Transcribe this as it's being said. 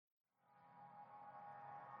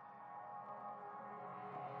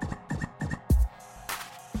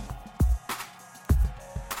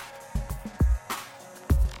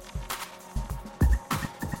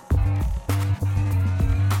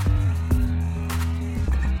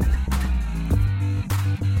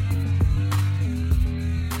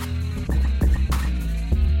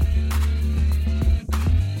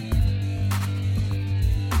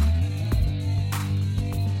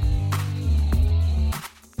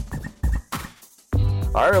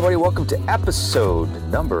All right, everybody, welcome to episode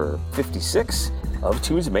number 56 of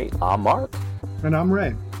Tunes Mate. I'm Mark. And I'm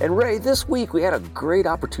Ray. And Ray, this week we had a great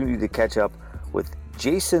opportunity to catch up with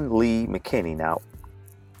Jason Lee McKinney. Now,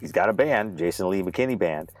 he's got a band, Jason Lee McKinney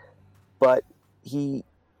Band, but he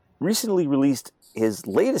recently released his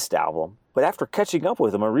latest album. But after catching up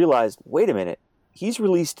with him, I realized, wait a minute, he's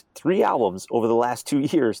released 3 albums over the last 2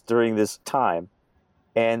 years during this time.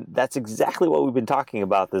 And that's exactly what we've been talking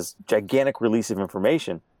about, this gigantic release of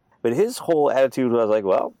information. But his whole attitude was like,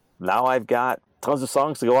 well, now I've got tons of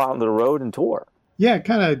songs to go out on the road and tour. Yeah, it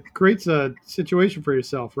kind of creates a situation for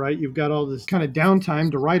yourself, right? You've got all this kind of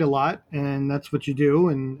downtime to write a lot, and that's what you do.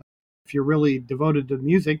 And if you're really devoted to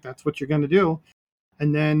music, that's what you're going to do.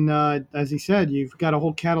 And then, as he said, you've got a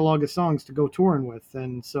whole catalog of songs to go touring with.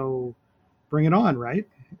 And so bring it on, right?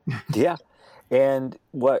 Yeah. And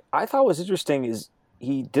what I thought was interesting is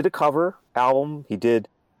he did a cover album. He did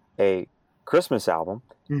a Christmas album.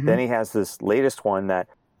 Mm-hmm. Then he has this latest one that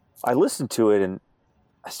I listened to it and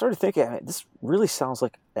I started thinking, I mean, this really sounds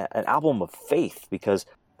like an album of faith because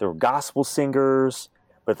there were gospel singers,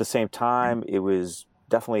 but at the same time, it was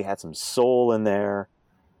definitely had some soul in there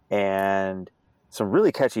and some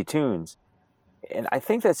really catchy tunes. And I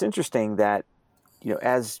think that's interesting that, you know,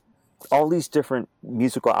 as all these different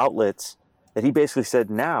musical outlets that he basically said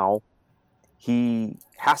now he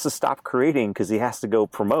has to stop creating because he has to go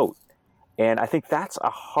promote. And I think that's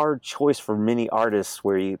a hard choice for many artists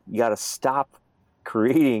where you got to stop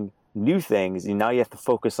creating new things and now you have to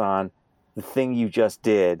focus on the thing you just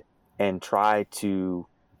did and try to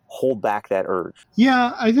hold back that urge.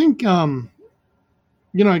 Yeah, I think,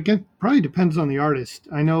 it probably depends on the artist.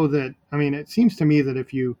 I know that, it seems to me that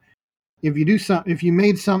if you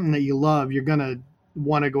made something that you love, you're going to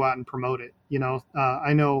want to go out and promote it.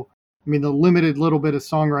 I know, the limited little bit of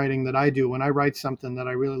songwriting that I do, when I write something that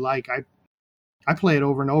I really like, I play it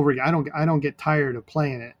over and over again. I don't get tired of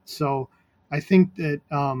playing it. So I think that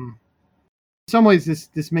in some ways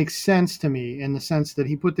this makes sense to me in the sense that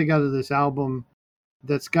he put together this album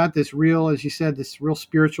that's got this real, as you said, this real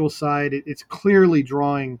spiritual side. It's clearly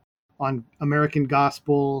drawing on American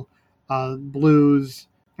gospel, blues,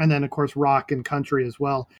 and then of course rock and country as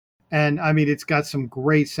well. And it's got some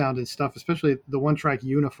great sounding stuff, especially the one track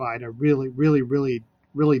Unified. I really, really, really,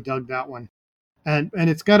 really dug that one. And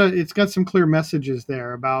it's got some clear messages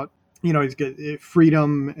there about, it's got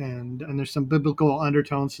freedom and there's some biblical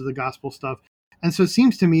undertones to the gospel stuff. And so it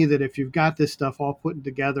seems to me that if you've got this stuff all put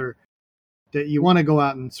together, that you want to go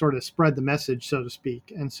out and sort of spread the message, so to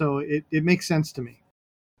speak. And so it makes sense to me.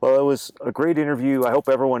 Well, it was a great interview. I hope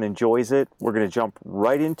everyone enjoys it. We're going to jump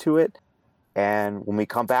right into it. And when we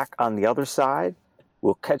come back on the other side,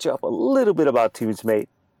 we'll catch up a little bit about Tunes Mate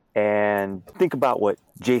and think about what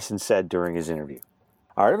Jason said during his interview.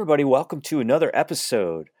 All right, everybody, welcome to another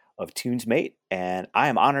episode of Tunes Mate. And I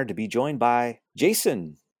am honored to be joined by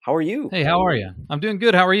Jason. How are you? Hey, how are you? I'm doing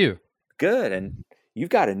good. How are you? Good. And you've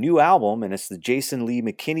got a new album, and it's the Jason Lee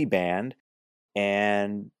McKinney Band.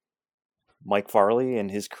 And Mike Farley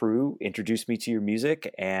and his crew introduced me to your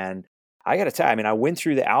music. And I got to tell you, I went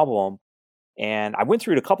through the album. And I went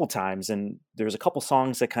through it a couple times, and there was a couple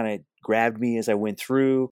songs that kind of grabbed me as I went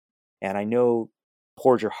through. And I know you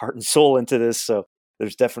poured your heart and soul into this, so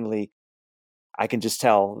there's definitely, I can just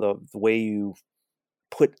tell the way you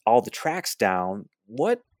put all the tracks down.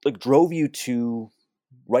 What drove you to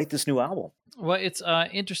write this new album? Well, it's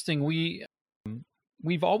interesting.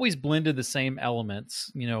 We've always blended the same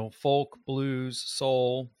elements, folk, blues,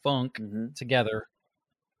 soul, funk together.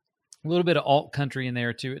 A little bit of alt country in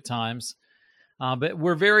there too at times. But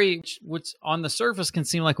we're what's on the surface can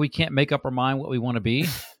seem like we can't make up our mind what we want to be.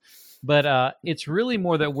 But it's really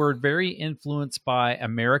more that we're very influenced by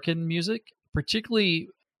American music, particularly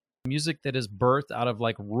music that is birthed out of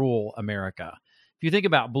rural America. If you think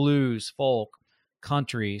about blues, folk,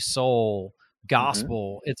 country, soul,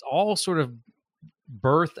 gospel, it's all sort of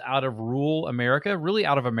birthed out of rural America, really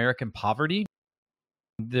out of American poverty.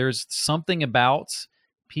 There's something about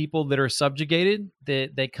people that are subjugated,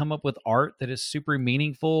 that they come up with art that is super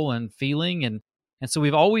meaningful and feeling. And so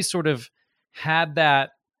we've always sort of had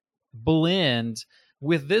that blend.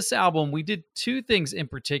 With this album, we did 2 things in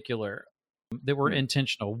particular that were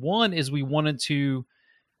intentional. One is we wanted to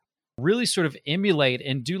really sort of emulate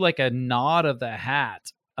and do a nod of the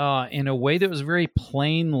hat in a way that was very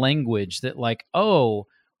plain language that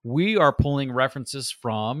we are pulling references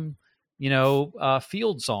from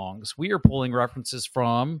field songs. We are pulling references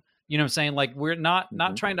from, we're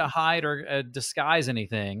not trying to hide or disguise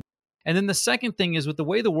anything. And then the second thing is with the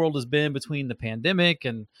way the world has been between the pandemic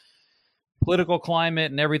and political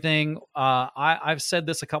climate and everything. I've said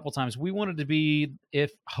this a couple times. We wanted to be,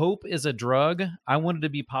 if hope is a drug, I wanted to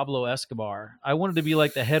be Pablo Escobar. I wanted to be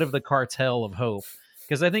like the head of the cartel of hope,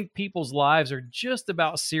 because I think people's lives are just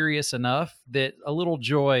about serious enough that a little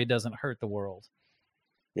joy doesn't hurt the world.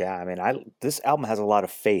 Yeah, I mean, this album has a lot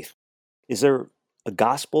of faith. Is there a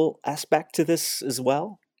gospel aspect to this as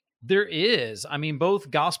well? There is. I mean, both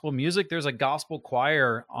gospel music. There's a gospel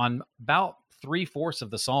choir on about 3/4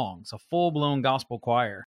 of the songs, a full-blown gospel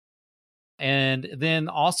choir. And then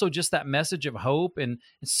also just that message of hope. And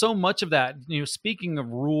so much of that, speaking of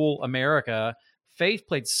rural America, faith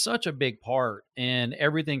played such a big part in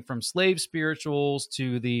everything from slave spirituals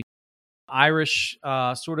to the Irish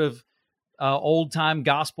sort of old time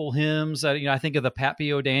gospel hymns. I think of the Pat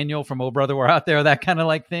P. O'Daniel from "Oh Brother We're Out There," that kind of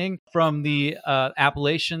like thing from the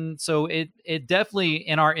Appalachian. So it definitely,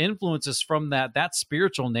 in our influences from that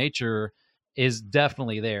spiritual nature is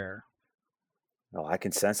definitely there. Oh, I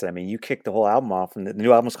can sense it. I mean, you kicked the whole album off, and the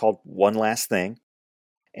new album is called One Last Thing,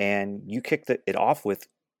 and you kicked it off with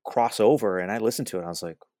Crossover, and I listened to it and I was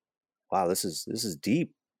like, wow, this is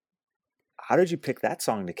deep. How did you pick that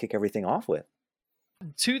song to kick everything off with?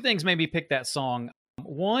 Two things made me pick that song.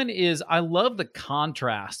 One is I love the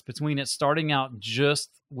contrast between it starting out just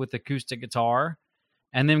with acoustic guitar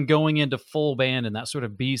and then going into full band in that sort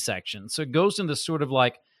of B section. So it goes into sort of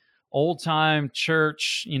like old time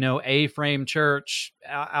church, A-frame church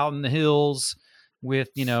out in the hills with,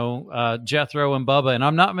 Jethro and Bubba. And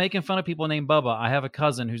I'm not making fun of people named Bubba. I have a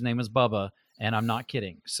cousin whose name is Bubba, and I'm not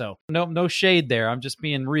kidding. So no shade there. I'm just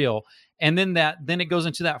being real. And then it goes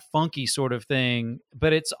into that funky sort of thing,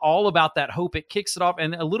 but it's all about that hope. It kicks it off,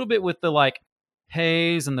 and a little bit with the like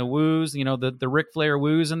haze and the woos, the Ric Flair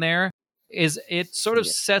woos in there, is it sort of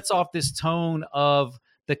sets off this tone of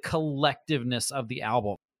the collectiveness of the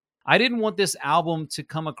album. I didn't want this album to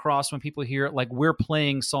come across when people hear it like we're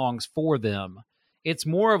playing songs for them. It's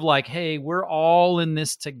more of like, hey, we're all in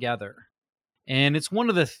this together. And it's one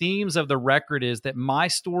of the themes of the record is that my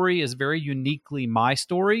story is very uniquely my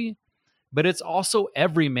story, but it's also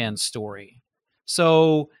every man's story.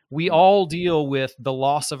 So we all deal with the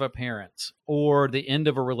loss of a parent or the end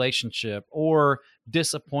of a relationship or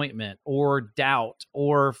disappointment or doubt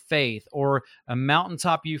or faith or a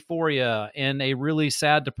mountaintop euphoria and a really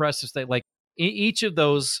sad, depressive state. Like each of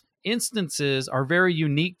those instances are very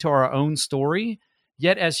unique to our own story.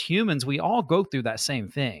 Yet as humans, we all go through that same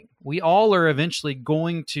thing. We all are eventually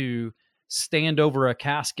going to stand over a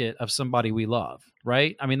casket of somebody we love,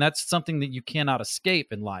 right? I mean, that's something that you cannot escape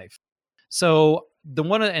in life. So I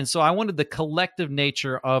wanted the collective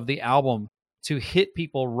nature of the album to hit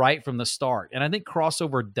people right from the start. And I think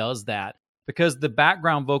Crossover does that because the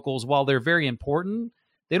background vocals, while they're very important,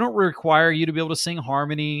 they don't require you to be able to sing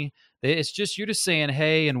harmony. It's just you're just saying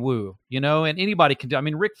hey and woo, and anybody can do. I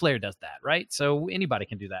mean, Ric Flair does that, right? So anybody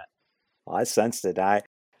can do that. Well, I sensed it. I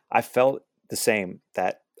felt the same,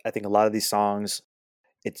 that I think a lot of these songs,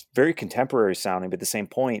 it's very contemporary sounding, but the same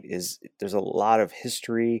point is there's a lot of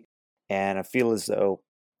history, and I feel as though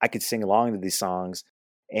I could sing along to these songs.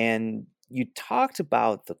 And you talked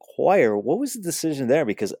about the choir. What was the decision there?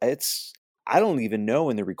 Because I don't even know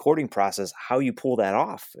in the recording process how you pull that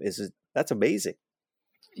off. That's amazing.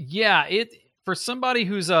 Yeah, for somebody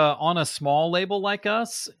who's on a small label like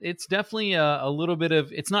us, it's definitely a little bit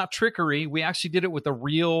of, it's not trickery. We actually did it with a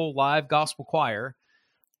real live gospel choir,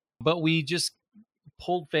 but we just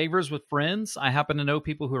pulled favors with friends. I happen to know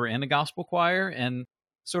people who are in a gospel choir and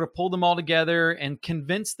sort of pulled them all together and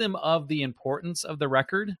convinced them of the importance of the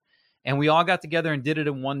record. And we all got together and did it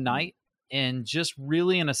in one night, and just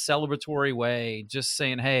really in a celebratory way, just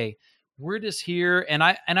saying, hey, we're just here. And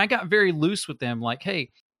I got very loose with them. Like,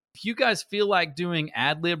 hey, if you guys feel like doing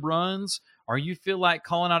ad lib runs, or you feel like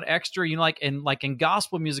calling out extra, like in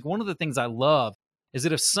gospel music, one of the things I love is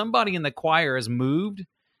that if somebody in the choir is moved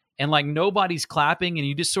and like nobody's clapping, and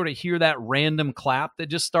you just sort of hear that random clap that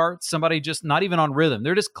just starts, somebody just not even on rhythm,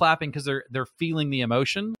 they're just clapping because they're feeling the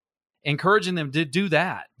emotion, encouraging them to do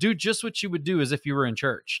that. Do just what you would do as if you were in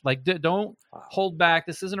church. Like, don't hold back.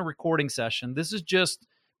 This isn't a recording session. This is just,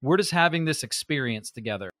 we're just having this experience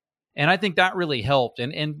together. And I think that really helped.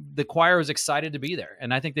 And the choir was excited to be there.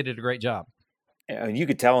 And I think they did a great job. And you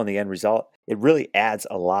could tell in the end result, it really adds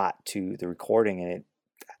a lot to the recording.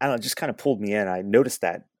 And it just kind of pulled me in. I noticed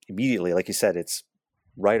that immediately. Like you said, it's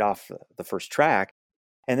right off the first track.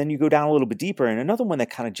 And then you go down a little bit deeper. And another one that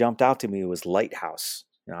kind of jumped out to me was Lighthouse.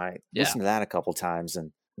 I listened to that a couple times.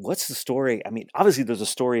 And what's the story? I mean, obviously there's a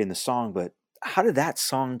story in the song, but how did that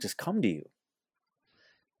song just come to you?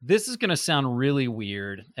 This is going to sound really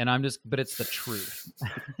weird, but it's the truth.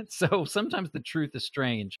 So sometimes the truth is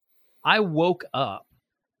strange. I woke up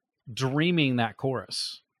dreaming that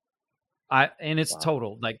chorus. And it's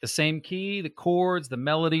total, like the same key, the chords, the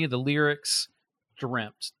melody, the lyrics,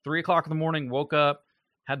 dreamt. 3:00 in the morning, woke up,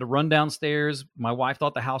 had to run downstairs. My wife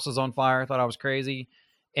thought the house was on fire, thought I was crazy,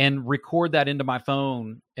 and record that into my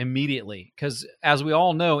phone immediately. Because as we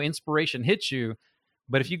all know, inspiration hits you,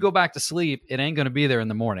 but if you go back to sleep, it ain't going to be there in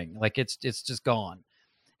the morning. Like it's just gone.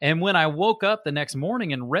 And when I woke up the next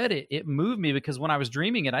morning and read it, it moved me because when I was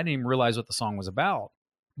dreaming it, I didn't even realize what the song was about.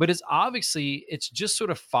 But it's just sort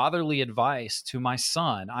of fatherly advice to my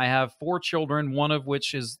son. I have 4 children, one of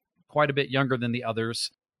which is quite a bit younger than the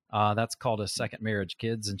others. That's called a second marriage,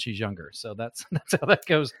 kids, and she's younger. So that's how that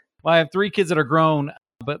goes. Well, I have 3 kids that are grown,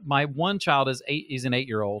 but my one child is 8. He's an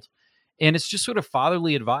 8-year-old. And it's just sort of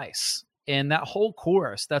fatherly advice. And that whole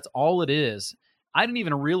chorus, that's all it is. I didn't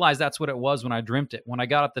even realize that's what it was when I dreamt it. When I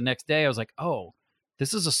got up the next day, I was like, oh,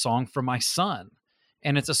 this is a song for my son.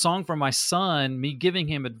 And it's a song for my son, me giving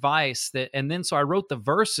him advice so I wrote the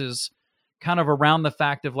verses kind of around the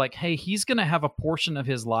fact of like, hey, he's going to have a portion of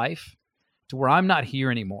his life to where I'm not here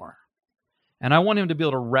anymore. And I want him to be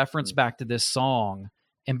able to reference back to this song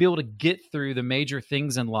and be able to get through the major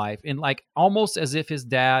things in life. And like almost as if his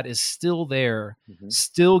dad is still there,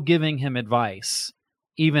 still giving him advice,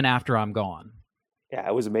 even after I'm gone. Yeah,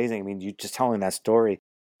 it was amazing. I mean, you just telling that story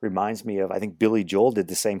reminds me of, I think Billy Joel did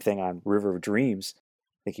the same thing on River of Dreams.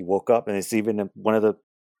 I think he woke up and it's even one of the,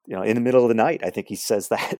 in the middle of the night, I think he says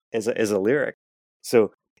that as a lyric.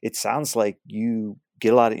 So it sounds like you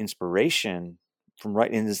get a lot of inspiration from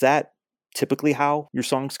writing. And is that typically how your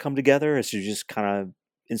songs come together? Is you just kind of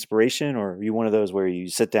inspiration, or are you one of those where you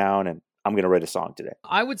sit down and I'm going to write a song today?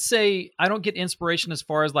 I would say I don't get inspiration as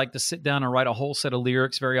far as like to sit down and write a whole set of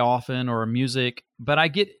lyrics very often or music, but I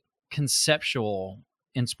get conceptual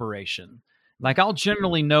inspiration. Like I'll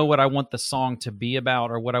generally know what I want the song to be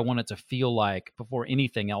about or what I want it to feel like before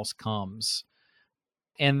anything else comes.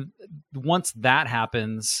 And once that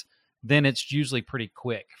happens, then it's usually pretty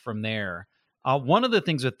quick from there. One of the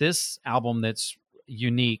things with this album that's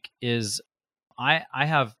unique is I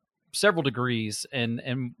have several degrees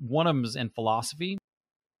and one of them is in philosophy.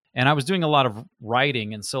 And I was doing a lot of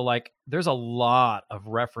writing. And so like there's a lot of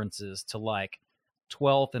references to like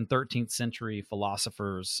 12th and 13th century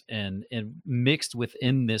philosophers and mixed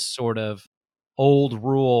within this sort of old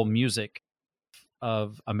rural music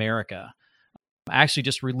of America. I actually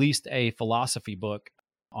just released a philosophy book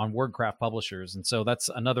on Wordcraft Publishers. And so that's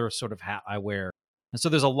another sort of hat I wear. And so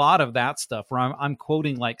there's a lot of that stuff where I'm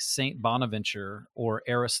quoting like Saint Bonaventure or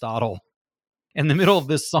Aristotle in the middle of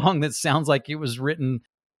this song that sounds like it was written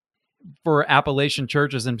for Appalachian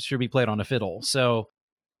churches and should be played on a fiddle. So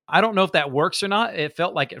I don't know if that works or not. It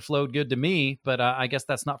felt like it flowed good to me, but I guess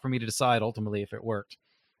that's not for me to decide ultimately if it worked.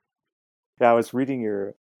 Yeah, I was reading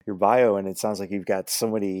your bio, and it sounds like you've got so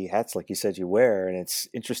many hats, like you said, you wear. And it's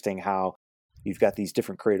interesting how you've got these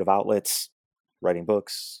different creative outlets, writing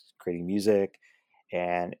books, creating music,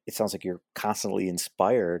 and it sounds like you're constantly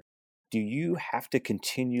inspired. Do you have to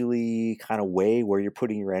continually kind of weigh where you're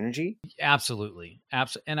putting your energy? Absolutely.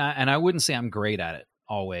 And I wouldn't say I'm great at it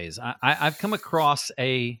always. I've come across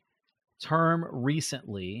a term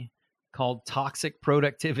recently called toxic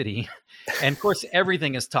productivity. And of course,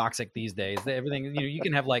 everything is toxic these days. Everything, you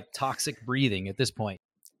can have like toxic breathing at this point.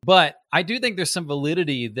 But I do think there's some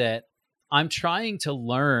validity that I'm trying to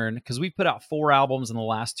learn, because we put out 4 albums in the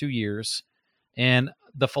last 2 years. And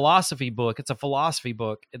the philosophy book, it's a philosophy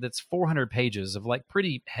book that's 400 pages of like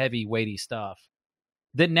pretty heavy, weighty stuff.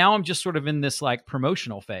 That now I'm just sort of in this like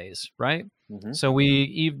promotional phase, right? Mm-hmm. So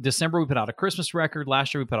December we put out a Christmas record.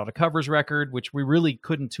 Last year we put out a covers record, which we really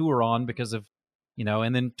couldn't tour on because of,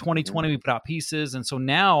 and then 2020 we put out pieces. And so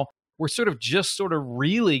now we're sort of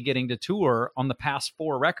really getting to tour on the past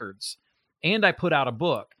 4 records. And I put out a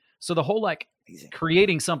book. So the whole like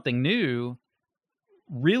creating something new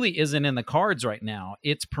really isn't in the cards right now.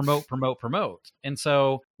 It's promote. And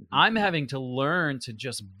so I'm having to learn to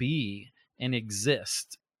just be and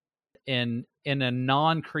exist in a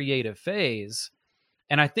non-creative phase.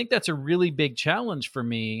 And I think that's a really big challenge for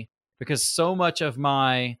me, because so much of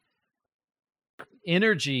my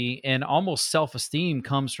energy and almost self-esteem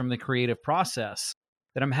comes from the creative process,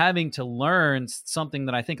 that I'm having to learn something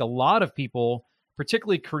that I think a lot of people,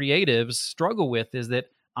 particularly creatives, struggle with, is that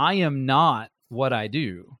I am not what I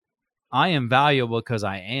do. I am valuable because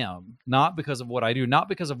I am, not because of what I do, not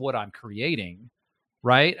because of what I'm creating.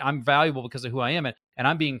 Right? I'm valuable because of who I am. And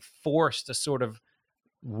I'm being forced to sort of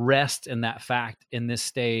rest in that fact in this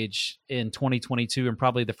stage in 2022 and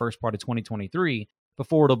probably the first part of 2023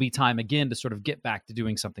 before it'll be time again to sort of get back to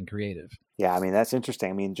doing something creative. Yeah, I mean, that's interesting.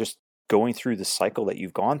 I mean, just going through the cycle that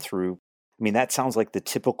you've gone through, I mean, that sounds like the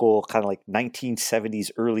typical kind of like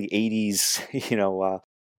 1970s, early 80s,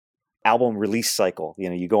 album release cycle.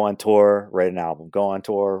 You go on tour, write an album, go on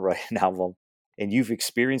tour, write an album, and you've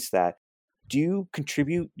experienced that. Do you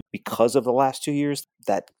contribute because of the last 2 years,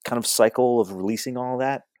 that kind of cycle of releasing all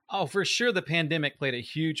that? Oh, for sure. The pandemic played a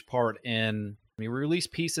huge part in, we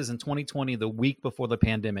released Pieces in 2020, the week before the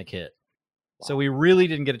pandemic hit. Wow. So we really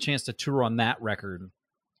didn't get a chance to tour on that record.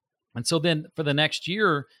 And so then for the next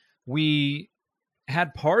year, we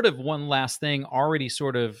had part of One Last Thing already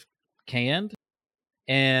sort of canned,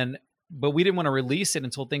 but we didn't want to release it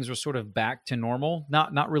until things were sort of back to normal,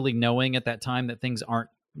 not really knowing at that time that things aren't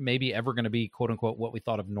maybe ever going to be, quote unquote, what we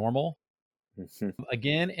thought of normal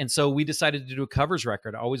again. And so we decided to do a covers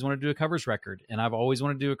record. I always wanted to do a covers record, and I've always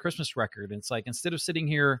wanted to do a Christmas record. And it's like, instead of sitting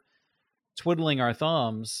here twiddling our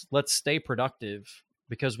thumbs, let's stay productive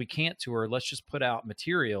because we can't tour. Let's just put out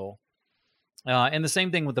material. And the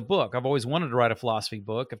same thing with the book. I've always wanted to write a philosophy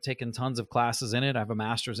book. I've taken tons of classes in it. I have a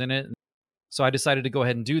master's in it. So I decided to go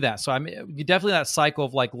ahead and do that. So you definitely that cycle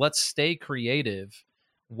of like, let's stay creative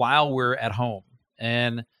while we're at home.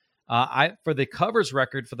 And for the covers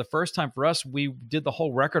record, for the first time for us, we did the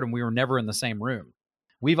whole record and we were never in the same room.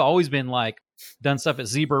 We've always been like done stuff at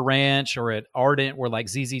Zebra Ranch or at Ardent where like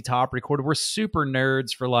ZZ Top recorded. We're super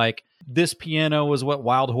nerds for like, this piano was what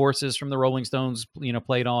Wild Horses from the Rolling Stones,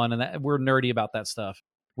 played on. And we're nerdy about that stuff.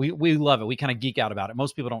 We love it. We kind of geek out about it.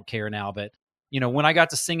 Most people don't care now, but when I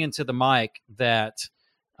got to sing into the mic that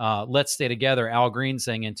Let's Stay Together, Al Green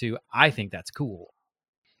sang into, I think that's cool.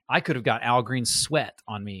 I could have got Al Green's sweat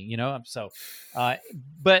on me, So,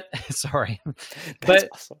 but sorry, but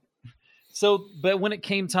awesome. But when it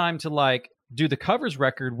came time to like do the covers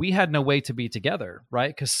record, we had no way to be together, right?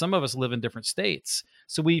 Because some of us live in different states.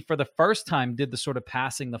 So we, for the first time, did the sort of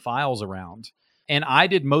passing the files around, and I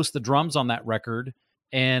did most of the drums on that record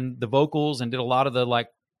and the vocals, and did a lot of the like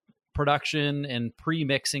production and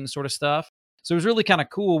pre-mixing sort of stuff. So it was really kind of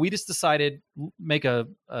cool. We just decided, make a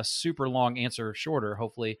super long answer shorter,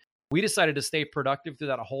 hopefully. We decided to stay productive through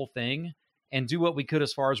that whole thing and do what we could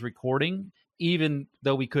as far as recording, even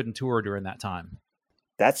though we couldn't tour during that time.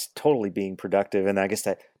 That's totally being productive. And I guess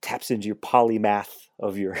that taps into your polymath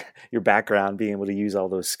of your background, being able to use all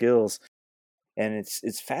those skills. And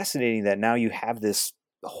it's fascinating that now you have this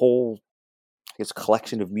whole, I guess,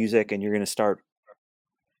 collection of music, and you're going to start.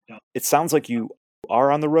 It sounds like you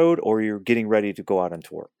are on the road, or you're getting ready to go out on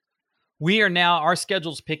tour. We are now, our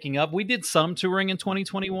schedule's picking up. We did some touring in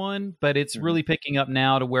 2021, but it's really picking up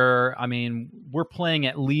now to where, we're playing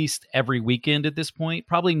at least every weekend at this point.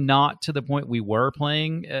 Probably not to the point we were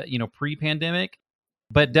playing, pre-pandemic,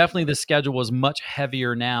 but definitely the schedule was much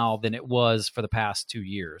heavier now than it was for the past 2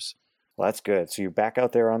 years. Well, that's good. So you're back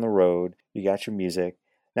out there on the road. You got your music.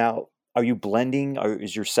 Now, are you blending, or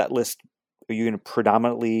is your set list, are you going to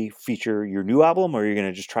predominantly feature your new album, or are you going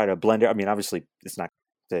to just try to blend it? Obviously, it's not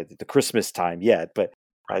the Christmas time yet, but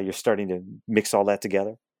you're starting to mix all that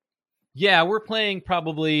together? Yeah, we're playing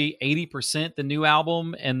probably 80% the new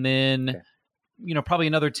album, and then, probably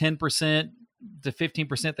another 10% to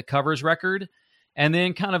 15% the covers record, and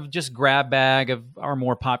then kind of just grab bag of our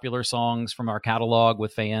more popular songs from our catalog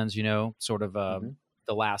with fans, sort of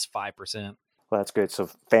the last 5%. Well, that's good. So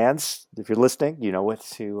fans, if you're listening, you know what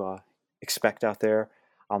to expect out there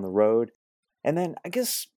on the road. And then I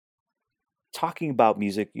guess talking about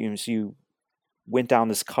music, so you went down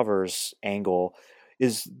this covers angle.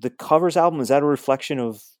 Is the covers album, is that a reflection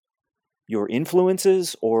of your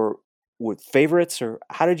influences or with favorites, or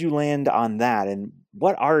how did you land on that? And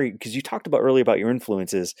what are, because you talked about earlier about your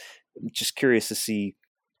influences, I'm just curious to see,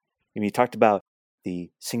 you talked about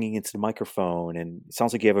the singing into the microphone, and it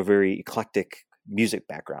sounds like you have a very eclectic music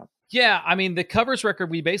background. Yeah, the covers record,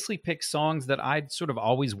 we basically picked songs that I'd sort of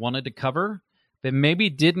always wanted to cover, but maybe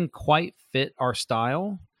didn't quite fit our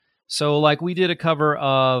style. So like we did a cover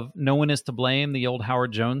of No One Is to Blame, the old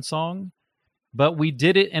Howard Jones song, but we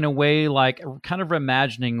did it in a way like kind of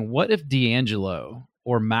imagining, what if D'Angelo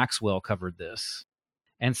or Maxwell covered this?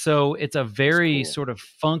 And so it's a very sort of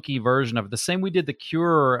funky version of it. The same we did the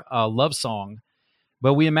Cure Love Song,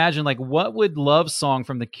 but we imagined like, what would Love Song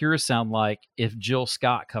from the Cure sound like if Jill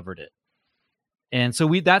Scott covered it? And so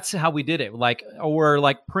that's how we did it. Like, or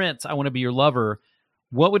like Prince, I Want to Be Your Lover.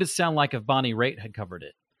 What would it sound like if Bonnie Raitt had covered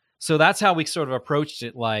it? So that's how we sort of approached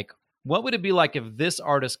it. Like, what would it be like if this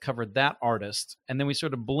artist covered that artist? And then we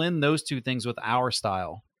sort of blend those two things with our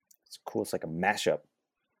style. It's cool. It's like a mashup.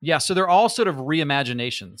 Yeah. So they're all sort of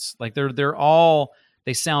reimaginations. Like they're all,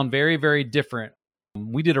 they sound very, very different.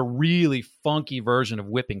 We did a really funky version of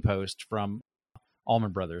Whipping Post from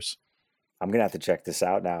Allman Brothers. I'm going to have to check this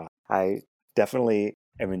out now. I definitely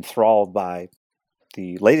am enthralled by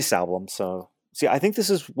the latest album. So, see, I think this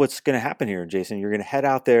is what's going to happen here, Jason. You're going to head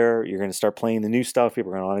out there. You're going to start playing the new stuff.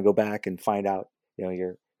 People are going to want to go back and find out,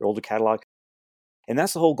 your older catalog. And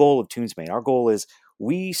that's the whole goal of TunesMate. Our goal is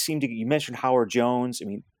you mentioned Howard Jones. I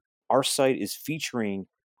mean, our site is featuring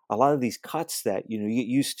a lot of these cuts that, you get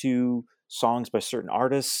used to, songs by certain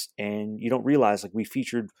artists, and you don't realize, like we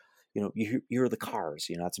featured, you hear the Cars,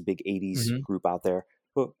 that's a big 80s group out there.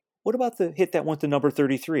 But what about the hit that went to number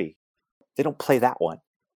 33? They don't play that one.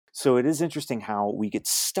 So it is interesting how we get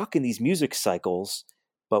stuck in these music cycles,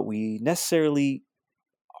 but we necessarily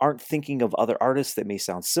aren't thinking of other artists that may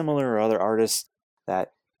sound similar, or other artists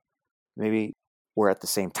that maybe were at the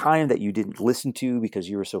same time that you didn't listen to because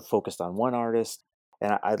you were so focused on one artist.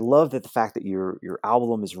 And I love that the fact that your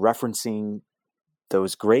album is referencing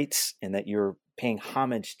those greats, and that you're paying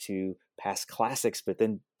homage to past classics, but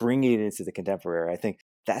then bringing it into the contemporary. I think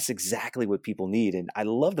that's exactly what people need. And I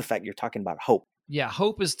love the fact you're talking about hope. Yeah,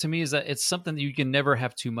 hope is, to me, is that it's something that you can never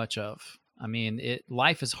have too much of. I mean,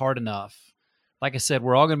 life is hard enough. Like I said,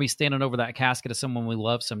 we're all going to be standing over that casket of someone we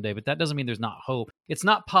love someday, but that doesn't mean there's not hope. It's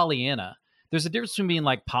not Pollyanna. There's a difference between being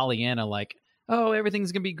like Pollyanna, like, oh,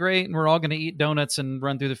 everything's going to be great and we're all going to eat donuts and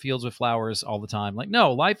run through the fields with flowers all the time. Like,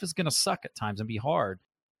 no, life is going to suck at times and be hard,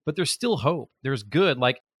 but there's still hope. There's good.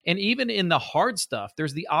 Like, and even in the hard stuff,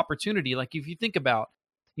 there's the opportunity. Like, if you think about,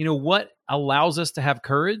 what allows us to have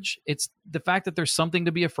courage, it's the fact that there's something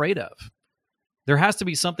to be afraid of. There has to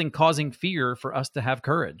be something causing fear for us to have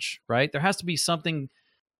courage, right? There has to be something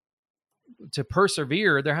to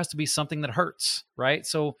persevere. There has to be something that hurts, right?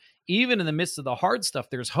 So even in the midst of the hard stuff,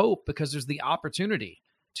 there's hope because there's the opportunity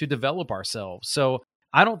to develop ourselves. So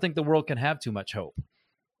I don't think the world can have too much hope.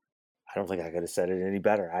 I don't think I could have said it any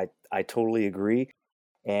better. I totally agree.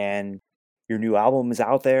 And your new album is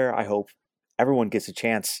out there. I hope everyone gets a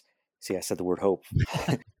chance. See, I said the word hope.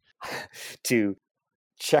 To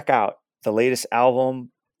check out the latest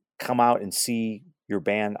album, come out and see your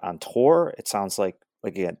band on tour. It sounds like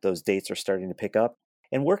again, those dates are starting to pick up.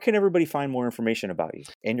 And where can everybody find more information about you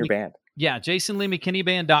and your band? Yeah,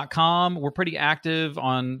 JasonLeeMcKinneyBand.com. We're pretty active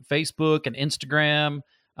on Facebook and Instagram,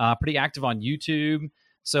 pretty active on YouTube.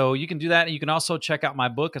 So you can do that. And you can also check out my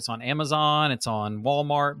book. It's on Amazon. It's on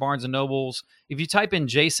Walmart, Barnes & Nobles. If you type in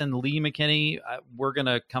Jason Lee McKinney, we're going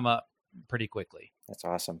to come up pretty quickly. That's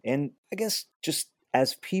awesome. And I guess just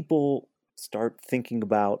as people start thinking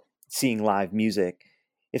about seeing live music,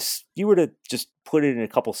 if you were to just put it in a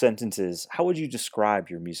couple sentences, how would you describe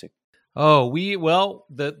your music? Oh,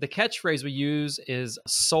 the catchphrase we use is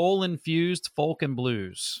soul-infused folk and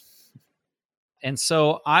blues. And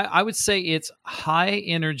so I would say it's high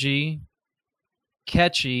energy,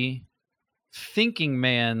 catchy, thinking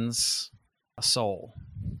man's soul.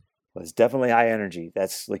 Well, it's definitely high energy.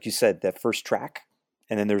 That's, like you said, that first track.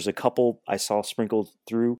 And then there's a couple I saw sprinkled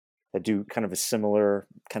through that do kind of a similar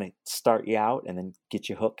kind of start you out and then get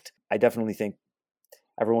you hooked. I definitely think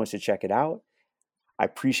everyone should check it out. I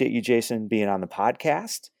appreciate you, Jason, being on the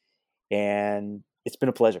podcast, and it's been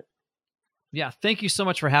a pleasure. Yeah, thank you so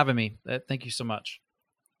much for having me. Thank you so much.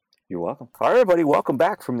 You're welcome. All right, everybody, welcome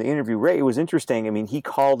back from the interview. Ray, it was interesting. I mean, he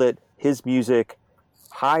called it his music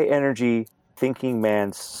high energy thinking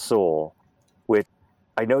man's soul, which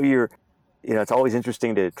I know it's always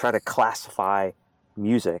interesting to try to classify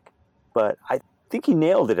music, but I think he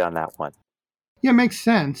nailed it on that one. Yeah, it makes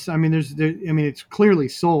sense. I mean, it's clearly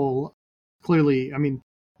soul. Clearly, I mean,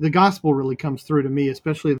 the gospel really comes through to me,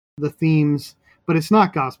 especially the themes, but it's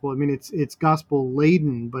not gospel. I mean, it's gospel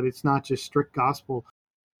laden, but it's not just strict gospel.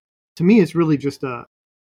 To me, it's really just a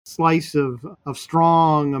slice of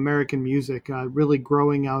strong American music, really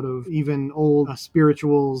growing out of even old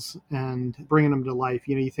spirituals and bringing them to life.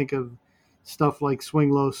 You think of stuff like Swing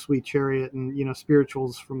Low, Sweet Chariot, and,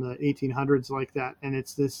 spirituals from the 1800s like that. And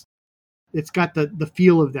it's got the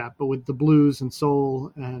feel of that, but with the blues and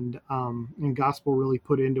soul and gospel really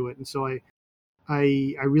put into it. And so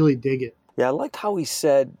I really dig it. Yeah, I liked how he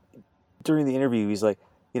said during the interview, he's like,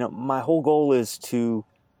 my whole goal is to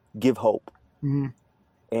give hope. Mm-hmm.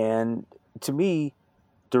 And to me,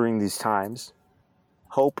 during these times,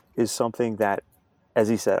 hope is something that, as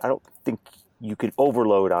he said, I don't think you can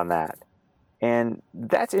overload on that. And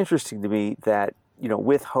that's interesting to me that,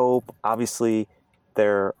 with hope, obviously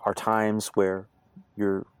there are times where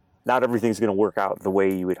not everything's going to work out the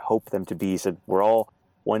way you would hope them to be. So we're all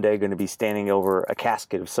one day going to be standing over a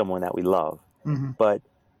casket of someone that we love. Mm-hmm. But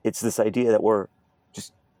it's this idea that we're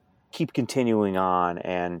just keep continuing on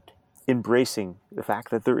and embracing the fact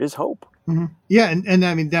that there is hope. Mm-hmm. Yeah, and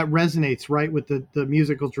I mean that resonates right with the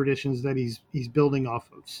musical traditions that he's building off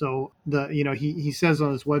of. So he says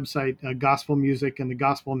on his website, gospel music and the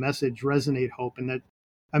gospel message resonate hope, and that,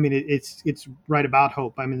 I mean, it's right about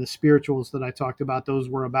hope. I mean, the spirituals that I talked about, those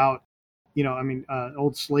were about,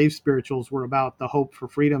 old slave spirituals were about the hope for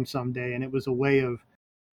freedom someday, and it was a way of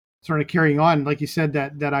sort of carrying on, like you said,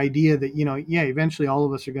 that idea that eventually all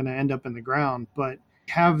of us are going to end up in the ground, but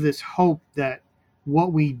have this hope that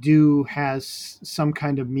what we do has some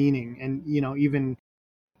kind of meaning. And, even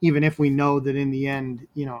if we know that in the end,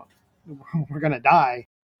 we're going to die,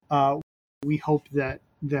 we hope that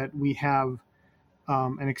we have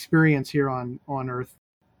an experience here on earth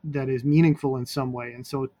that is meaningful in some way. And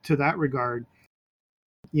so to that regard,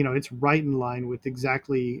 it's right in line with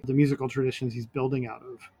exactly the musical traditions he's building out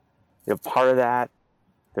of. Part of that,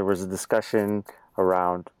 there was a discussion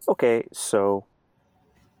around, okay, so,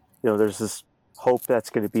 there's this hope that's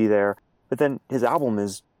going to be there, but then his album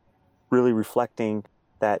is really reflecting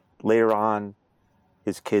that later on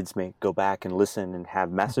his kids may go back and listen and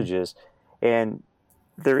have messages. And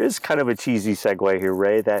there is kind of a cheesy segue here,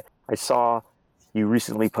 Ray, that I saw you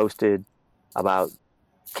recently posted about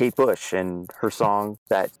Kate Bush and her song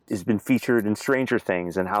that has been featured in Stranger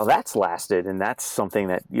Things and how that's lasted. And that's something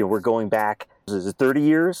that, we're going back, is it 30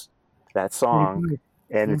 years, that song?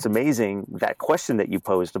 And it's amazing, that question that you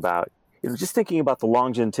posed about, just thinking about the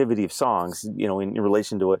longevity of songs, in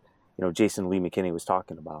relation to what, Jason Lee McKinney was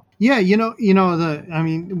talking about. Yeah.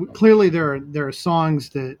 Clearly there are songs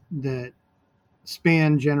that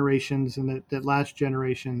span generations and that last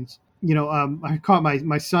generations. I caught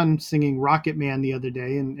my son singing Rocket Man the other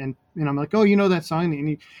day, and I'm like, oh, that song? And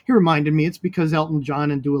he reminded me it's because Elton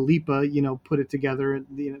John and Dua Lipa, put it together.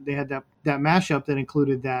 They had that mashup that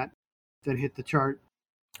included that hit the chart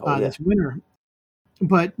this winter.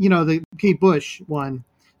 But, the Kate Bush one,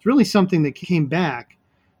 it's really something that came back,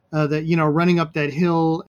 that, running up that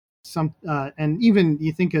hill, and even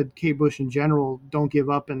you think of Kate Bush in general, Don't Give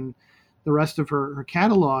Up, and the rest of her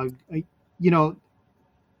catalog,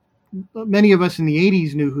 many of us in the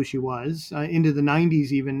 80s knew who she was, into the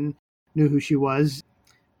 90s even knew who she was.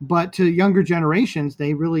 But to younger generations,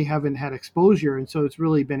 they really haven't had exposure. And so it's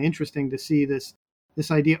really been interesting to see this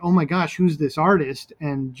idea, oh my gosh, who's this artist?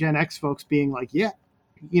 And Gen X folks being like, yeah,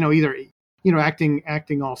 either,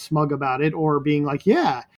 acting all smug about it, or being like,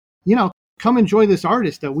 yeah, come enjoy this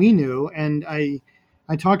artist that we knew. And I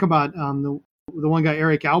talk about the one guy,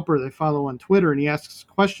 Eric Alper, that I follow on Twitter, and he asks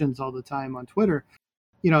questions all the time on Twitter.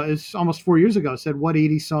 It's almost 4 years ago, said what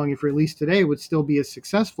 80s song, if released today, would still be as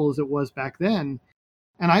successful as it was back then.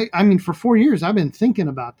 And I mean, for 4 years, I've been thinking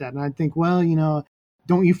about that. And I think, well,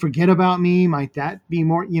 Don't You Forget About Me, might that be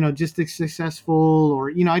more, just as successful?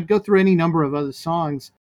 Or, I'd go through any number of other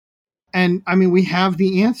songs. And I mean, we have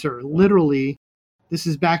the answer. Literally, this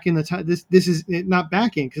is back in the time. This is not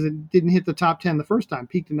back in, because it didn't hit the top 10 the first time,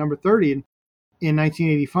 peaked at number 30 in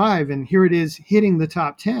 1985. And here it is hitting the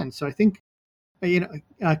top 10. So I think,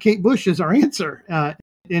 Kate Bush is our answer.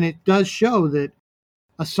 And it does show that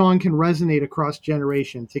a song can resonate across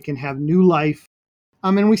generations. It can have new life.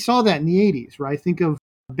 And we saw that in the 80s, right? Think of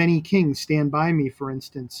Benny King's Stand By Me, for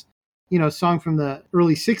instance. A song from the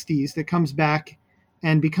early 60s that comes back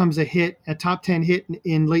and becomes a hit, a top 10 hit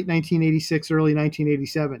in late 1986, early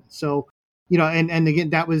 1987. So, and again,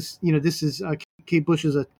 that was, this is Kate Bush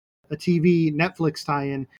is a TV Netflix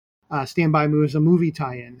tie-in. Stand By Me was a movie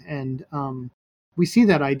tie-in. And we see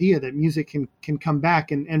that idea that music can come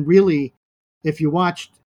back. And really, if you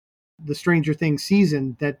watched the Stranger Things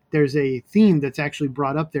season, that there's a theme that's actually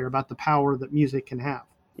brought up there about the power that music can have.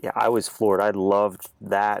 Yeah, I was floored. I loved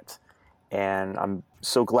that. And I'm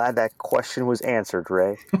so glad that question was answered,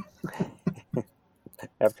 Ray,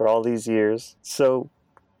 after all these years. So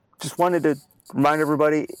just wanted to remind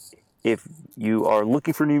everybody, if you are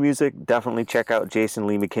looking for new music, definitely check out Jason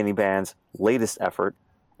Lee McKinney Band's latest effort.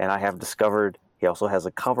 And I have discovered he also has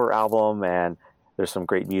a cover album, and there's some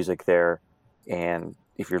great music there. And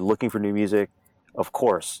if you're looking for new music, of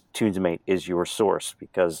course, Tunesmate is your source,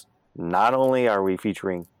 because not only are we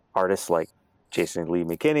featuring artists like Jason Lee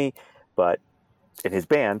McKinney, but in his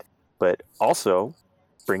band, but also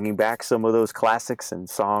bringing back some of those classics and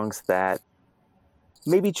songs that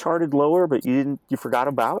maybe charted lower, but you forgot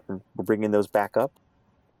about, and we're bringing those back up.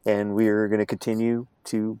 And we're going to continue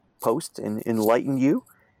to post and enlighten you.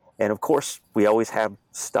 And of course, we always have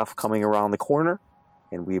stuff coming around the corner,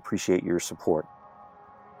 and we appreciate your support.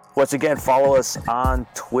 Once again, follow us on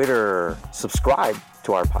Twitter, subscribe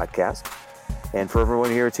to our podcast. And for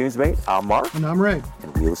everyone here at Tunesmate, I'm Mark. And I'm Ray.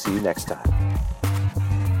 And we'll see you next time.